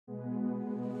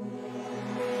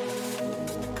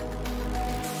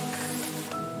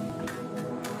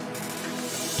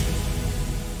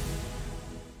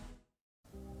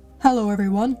Hello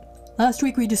everyone. Last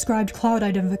week we described cloud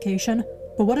identification,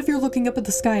 but what if you're looking up at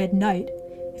the sky at night?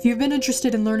 If you've been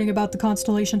interested in learning about the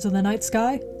constellations of the night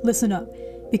sky, listen up,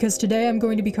 because today I'm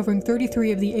going to be covering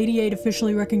 33 of the 88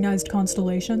 officially recognized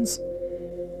constellations.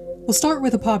 We'll start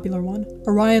with a popular one,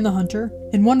 Orion the Hunter.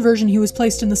 In one version he was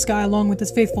placed in the sky along with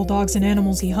his faithful dogs and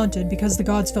animals he hunted because the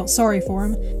gods felt sorry for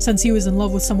him, since he was in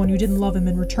love with someone who didn't love him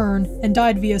in return, and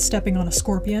died via stepping on a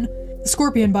scorpion. The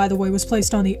scorpion, by the way, was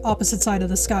placed on the opposite side of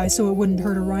the sky so it wouldn't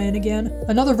hurt Orion again.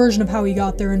 Another version of how he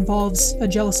got there involves a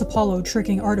jealous Apollo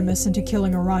tricking Artemis into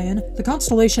killing Orion. The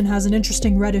constellation has an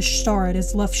interesting reddish star at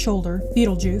its left shoulder,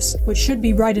 Betelgeuse, which should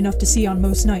be bright enough to see on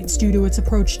most nights due to its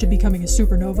approach to becoming a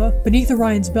supernova. Beneath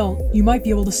Orion's belt, you might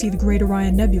be able to see the Great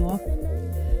Orion Nebula.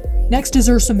 Next is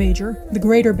Ursa Major, the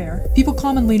Greater Bear. People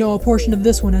commonly know a portion of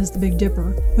this one as the Big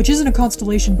Dipper, which isn't a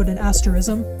constellation but an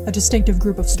asterism, a distinctive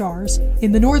group of stars.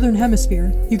 In the northern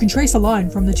hemisphere, you can trace a line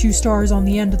from the two stars on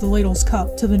the end of the ladle's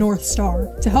cup to the North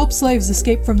Star. To help slaves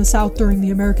escape from the South during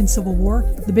the American Civil War,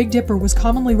 the Big Dipper was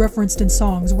commonly referenced in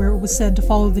songs where it was said to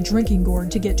follow the drinking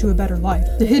gourd to get to a better life.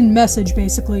 The hidden message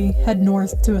basically, head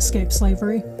north to escape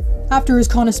slavery. After is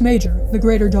Canis Major, the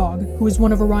Greater Dog, who is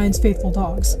one of Orion's faithful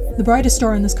dogs. The brightest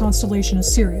star in this constellation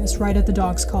is Sirius, right at the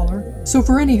dog's collar. So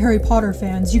for any Harry Potter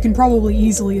fans, you can probably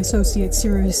easily associate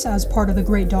Sirius as part of the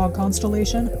Great Dog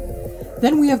constellation.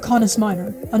 Then we have Canis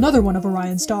Minor, another one of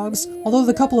Orion's dogs, although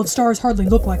the couple of stars hardly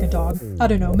look like a dog. I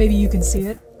don't know, maybe you can see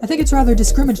it. I think it's rather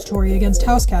discriminatory against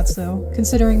house cats though,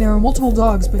 considering there are multiple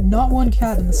dogs but not one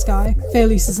cat in the sky.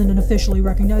 Feint isn't an officially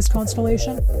recognized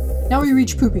constellation. Now we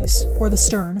reach Puppis, or the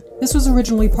Stern. This was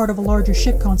originally part of a larger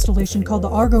ship constellation called the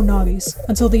Argo Navis,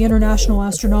 until the International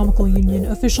Astronomical Union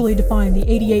officially defined the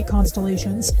 88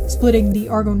 constellations, splitting the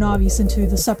Argo Navis into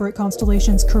the separate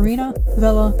constellations Carina,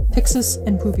 Vela, Pyxis,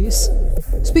 and Puppis.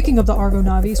 Speaking of the Argo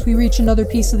Navis, we reach another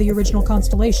piece of the original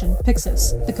constellation,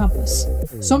 Pyxis The Compass.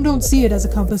 Some don't see it as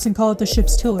a compass and call it the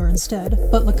ship's tiller instead,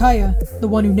 but Lacaia, the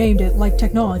one who named it, liked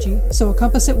technology, so a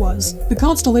compass it was. The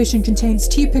constellation contains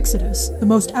T Pyxidus, the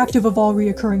most active of all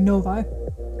reoccurring novae.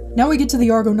 Now we get to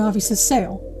the Argo Navis'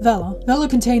 sail, Vela. Vela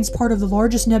contains part of the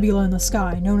largest nebula in the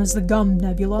sky, known as the Gum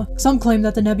Nebula. Some claim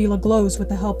that the nebula glows with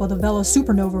the help of the Vela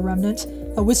supernova remnant,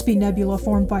 a wispy nebula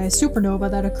formed by a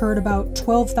supernova that occurred about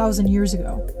 12,000 years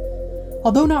ago.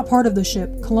 Although not part of the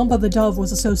ship, Columba the Dove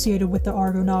was associated with the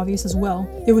Argo Navis as well.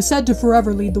 It was said to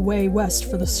forever lead the way west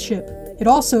for the ship. It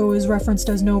also is referenced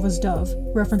as Noah's dove,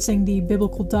 referencing the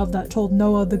biblical dove that told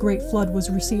Noah the great flood was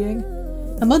receding.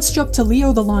 And let's jump to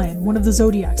Leo the Lion, one of the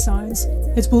zodiac signs.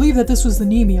 It's believed that this was the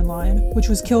Nemean lion, which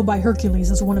was killed by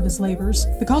Hercules as one of his labors.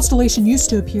 The constellation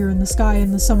used to appear in the sky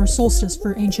in the summer solstice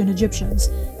for ancient Egyptians.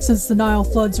 Since the Nile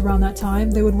floods around that time,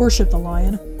 they would worship the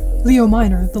lion. Leo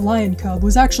Minor, the lion cub,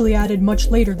 was actually added much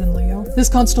later than Leo. This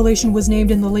constellation was named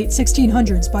in the late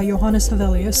 1600s by Johannes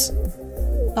Hevelius.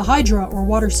 The Hydra, or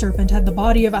water serpent, had the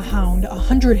body of a hound,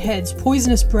 100 heads,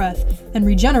 poisonous breath, and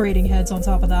regenerating heads on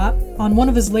top of that. On one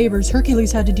of his labors,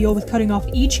 Hercules had to deal with cutting off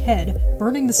each head,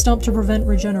 burning the stump to prevent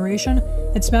regeneration,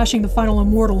 and smashing the final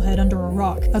immortal head under a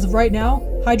rock. As of right now,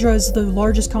 Hydra is the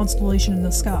largest constellation in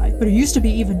the sky, but it used to be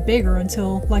even bigger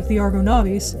until, like the Argo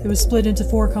Navis, it was split into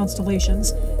 4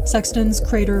 constellations: Sextans,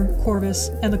 Crater, Corvus,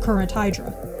 and the current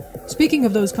Hydra. Speaking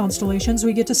of those constellations,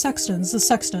 we get to Sextans The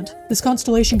Sextant. This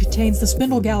constellation contains the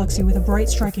Spindle Galaxy with a bright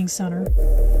striking center.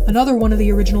 Another one of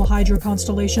the original Hydra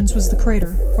constellations was the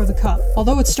Crater, or the Cup.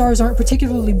 Although its stars aren't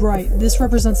particularly bright, this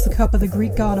represents the cup of the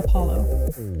Greek god Apollo.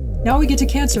 Now we get to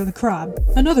Cancer the Crab,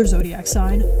 another zodiac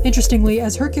sign. Interestingly,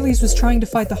 as Hercules was trying to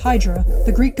fight the Hydra,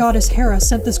 the Greek goddess Hera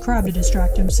sent this crab to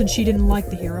distract him since she didn't like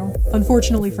the hero.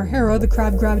 Unfortunately for Hera, the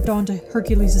crab grabbed onto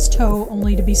Hercules' toe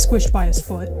only to be squished by his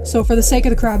foot. So for the sake of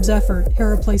the crab's effort,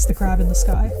 Hera placed the crab in the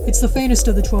sky. It's the faintest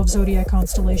of the 12 zodiac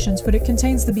constellations, but it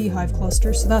contains the beehive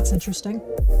cluster, so that's interesting.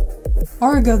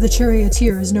 Auriga The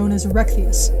Charioteer is known as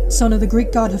Erechtheus, son of the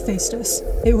Greek god Hephaestus.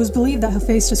 It was believed that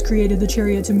Hephaestus created the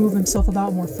chariot to move himself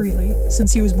about more freely,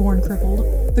 since he was born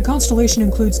crippled. The constellation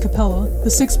includes Capella, the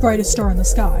 6th brightest star in the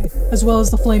sky, as well as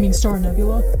the Flaming Star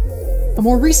Nebula. A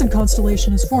more recent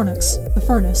constellation is Fornax The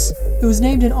Furnace. It was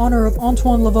named in honor of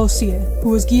Antoine Lavoisier, who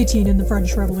was guillotined in the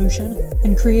French Revolution,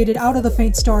 and created out of the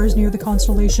faint stars near the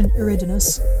constellation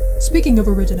Eridanus. Speaking of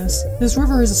Eridanus, this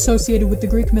river is associated with the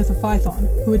Greek myth of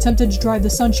Phaethon, who attempted to drive the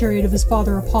sun chariot of his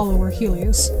father Apollo or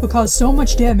Helios, but caused so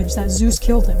much damage that Zeus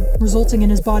killed him, resulting in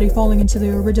his body falling into the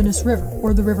Eridanus River,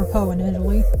 or the River Po in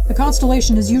Italy. The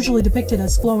constellation is usually depicted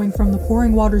as flowing from the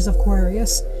pouring waters of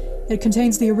Aquarius. It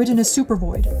contains the Eridanus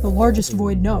supervoid, the largest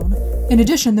void known. In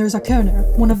addition, there's Achernar,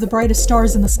 one of the brightest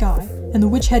stars in the sky, and the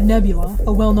Witch Head Nebula,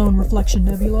 a well-known reflection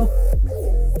nebula.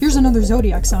 Here's another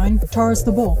zodiac sign, Taurus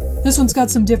the Bull. This one's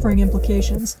got some differing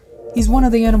implications. He's one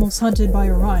of the animals hunted by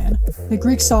Orion. The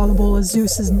Greeks saw the bull as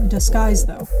Zeus in disguise,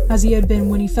 though, as he had been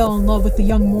when he fell in love with the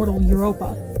young mortal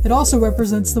Europa. It also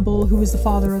represents the bull who was the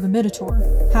father of the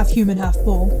Minotaur, half human, half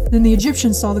bull. Then the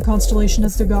Egyptians saw the constellation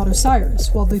as their god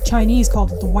Osiris, while the Chinese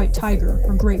called it the White Tiger,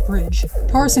 or Great Bridge.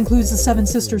 Taurus includes the Seven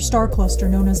Sisters star cluster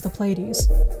known as the Pleiades.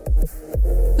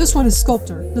 This one is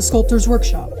Sculptor, the Sculptor's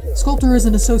Workshop. Sculptor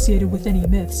isn't associated with any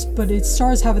myths, but its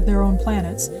stars have their own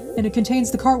planets, and it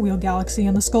contains the Cartwheel Galaxy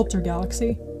and the Sculptor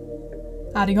Galaxy.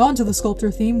 Adding on to the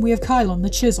Sculptor theme, we have Caelum The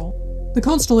Chisel. The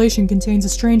constellation contains a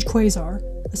strange quasar,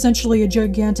 essentially a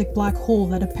gigantic black hole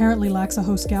that apparently lacks a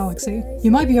host galaxy.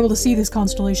 You might be able to see this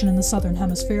constellation in the southern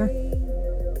hemisphere.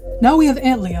 Now we have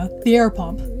Antlia The Air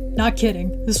Pump. Not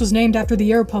kidding, this was named after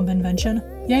the air pump invention.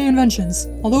 Yay inventions!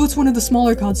 Although it's one of the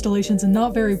smaller constellations and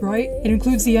not very bright, it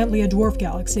includes the Antlia Dwarf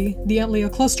Galaxy, the Antlia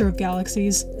Cluster of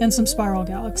Galaxies, and some spiral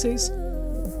galaxies.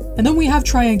 And then we have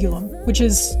Triangulum, which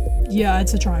is... yeah,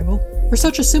 it's a triangle. For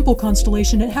such a simple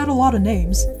constellation, it had a lot of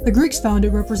names. The Greeks found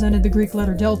it represented the Greek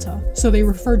letter delta, so they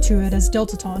referred to it as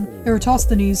Deltaton.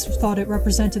 Eratosthenes thought it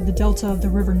represented the delta of the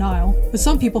river Nile, but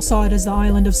some people saw it as the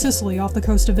island of Sicily off the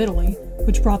coast of Italy,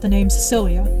 which brought the name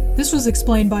Sicilia. This was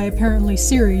explained by apparently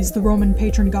Ceres, the Roman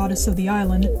patron goddess of the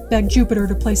island, begged Jupiter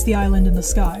to place the island in the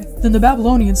sky. Then the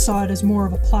Babylonians saw it as more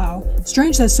of a plow.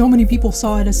 Strange that so many people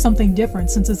saw it as something different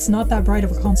since it's not that bright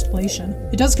of a constellation.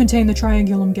 It does contain the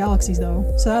Triangulum galaxies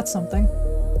though, so that's something.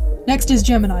 Next is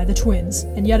Gemini The Twins,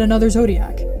 and yet another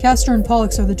zodiac. Castor and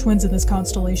Pollux are the twins in this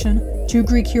constellation, two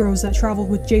Greek heroes that traveled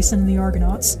with Jason and the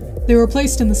Argonauts. They were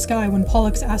placed in the sky when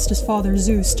Pollux asked his father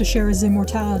Zeus to share his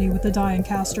immortality with the dying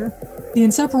Castor. The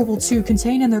inseparable two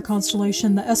contain in their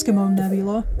constellation the Eskimo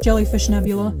Nebula, Jellyfish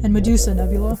Nebula, and Medusa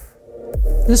Nebula.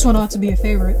 This one ought to be a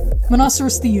favorite.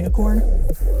 Monoceros the Unicorn.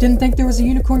 Didn't think there was a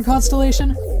unicorn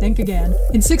constellation? Think again.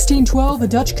 In 1612, a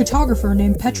Dutch cartographer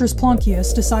named Petrus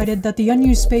Plancius decided that the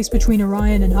unused space between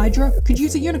Orion and Hydra could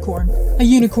use a unicorn. A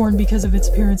unicorn because of its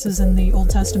appearances in the Old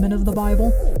Testament of the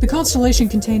Bible. The constellation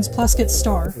contains Plasket's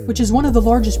star, which is one of the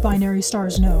largest binary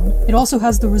stars known. It also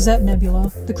has the Rosette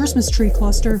Nebula, the Christmas Tree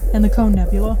Cluster, and the Cone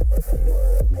Nebula.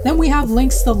 Then we have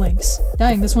Lynx the Lynx.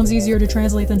 Dang, this one's easier to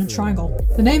translate than a triangle.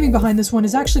 The naming behind this one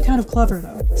is actually kind of clever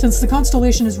though. Since the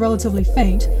constellation is relatively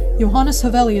faint, Johannes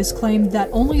Hevelius claimed that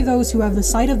only those who have the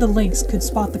sight of the lynx could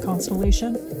spot the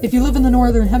constellation. If you live in the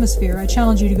northern hemisphere, I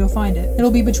challenge you to go find it. It'll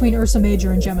be between Ursa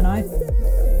Major and Gemini.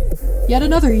 Yet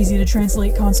another easy to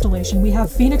translate constellation, we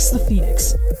have Phoenix the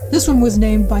Phoenix. This one was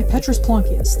named by Petrus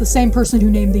Plancius, the same person who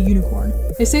named the unicorn.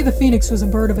 They say the phoenix was a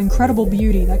bird of incredible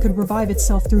beauty that could revive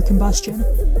itself through combustion.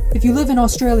 If you live in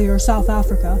Australia or South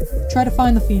Africa, try to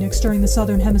find the phoenix during the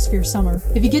southern hemisphere summer.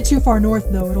 If you get too far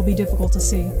north though, it'll be difficult to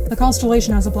see. The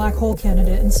constellation has a black hole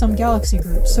candidate in some galaxy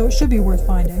groups, so it should be worth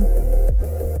finding.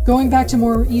 Going back to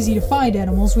more easy to find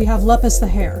animals, we have Lepus the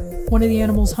hare, one of the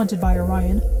animals hunted by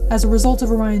Orion. As a result of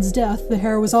Orion's death, the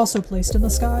hare was also placed in the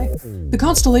sky. The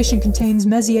constellation contains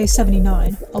Messier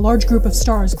 79, a large group of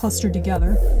stars clustered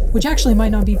together, which actually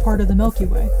might not be part of the Milky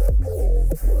Way.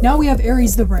 Now we have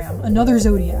Aries the Ram, another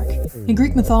zodiac. In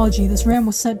Greek mythology, this ram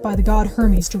was sent by the god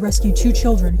Hermes to rescue two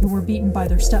children who were beaten by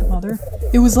their stepmother.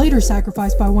 It was later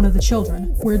sacrificed by one of the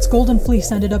children, where its golden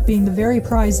fleece ended up being the very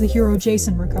prize the hero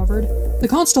Jason recovered. The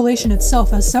constellation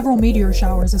itself has several meteor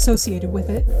showers associated with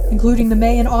it, including the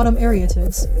May and Autumn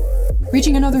Arietids.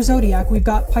 Reaching another zodiac, we've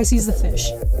got Pisces the Fish,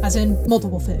 as in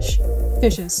multiple fish.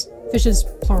 Fishes. Fishes,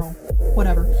 plural.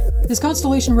 Whatever. This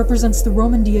constellation represents the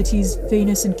Roman deities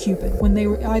Venus and Cupid, when they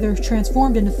were either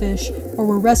transformed into fish or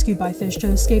were rescued by fish to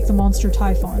escape the monster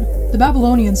Typhon. The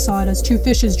Babylonians saw it as two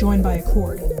fishes joined by a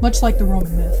cord, much like the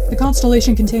Roman myth. The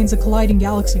constellation contains a colliding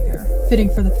galaxy pair,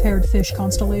 fitting for the paired fish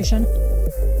constellation.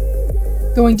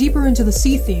 Going deeper into the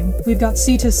sea theme, we've got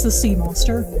Cetus the Sea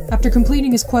Monster. After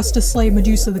completing his quest to slay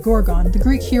Medusa the Gorgon, the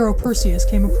Greek hero Perseus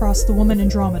came across the woman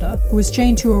Andromeda, who was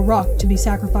chained to a rock to be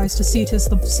sacrificed to Cetus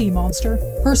the Sea Monster.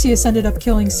 Perseus ended up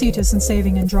killing Cetus and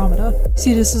saving Andromeda.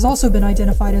 Cetus has also been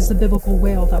identified as the biblical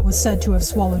whale that was said to have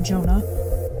swallowed Jonah.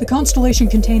 The constellation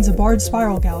contains a barred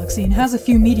spiral galaxy and has a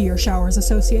few meteor showers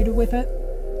associated with it.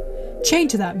 Chained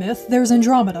to that myth, there's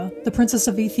Andromeda, the princess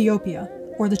of Ethiopia,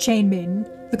 or the Chain Maiden.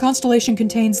 The constellation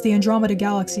contains the Andromeda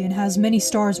Galaxy and has many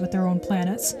stars with their own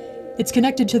planets. It's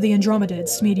connected to the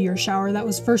Andromeda's meteor shower that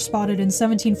was first spotted in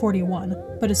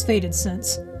 1741, but has faded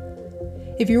since.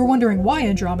 If you were wondering why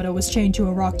Andromeda was chained to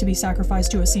a rock to be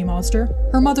sacrificed to a sea monster,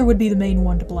 her mother would be the main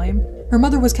one to blame. Her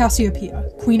mother was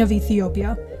Cassiopeia, queen of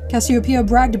Ethiopia. Cassiopeia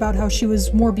bragged about how she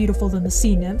was more beautiful than the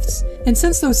sea nymphs, and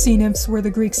since those sea nymphs were the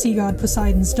Greek sea god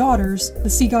Poseidon's daughters, the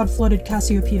sea god flooded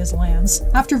Cassiopeia's lands.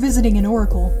 After visiting an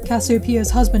oracle, Cassiopeia's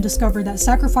husband discovered that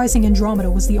sacrificing Andromeda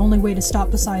was the only way to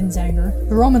stop Poseidon's anger.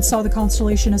 The Romans saw the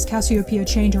constellation as Cassiopeia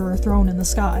chained to her throne in the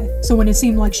sky, so when it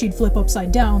seemed like she'd flip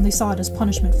upside down, they saw it as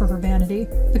punishment for her vanity.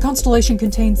 The constellation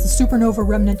contains the supernova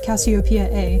remnant Cassiopeia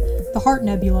A, the Heart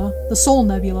Nebula, the Soul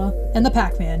Nebula, and the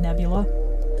Pac-Man Nebula.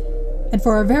 And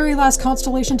for our very last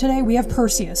constellation today, we have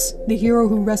Perseus, the hero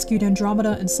who rescued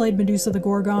Andromeda and slayed Medusa the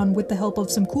Gorgon with the help of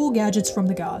some cool gadgets from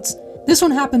the gods. This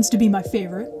one happens to be my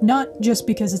favorite, not just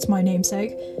because it's my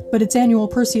namesake, but its annual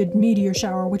Perseid meteor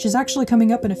shower, which is actually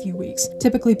coming up in a few weeks,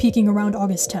 typically peaking around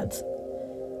August 10th.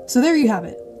 So there you have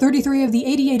it, 33 of the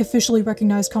 88 officially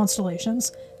recognized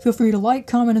constellations. Feel free to like,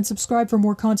 comment, and subscribe for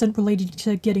more content related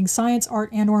to getting science, art,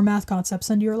 and/or math concepts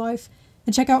into your life.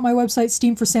 And check out my website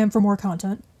Steam for Sam for more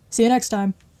content. See you next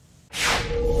time.